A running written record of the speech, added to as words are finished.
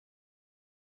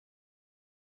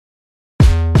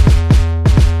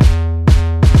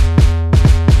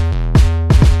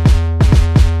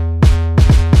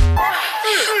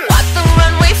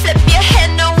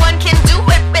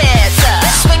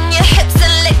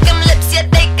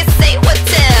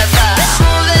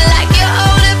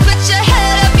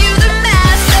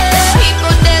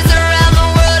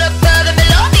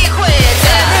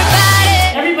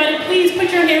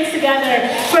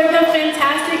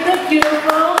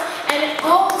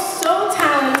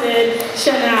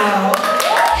Chanel.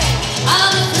 On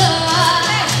the floor,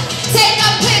 take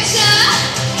a picture,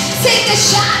 take a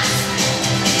shot,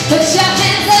 put your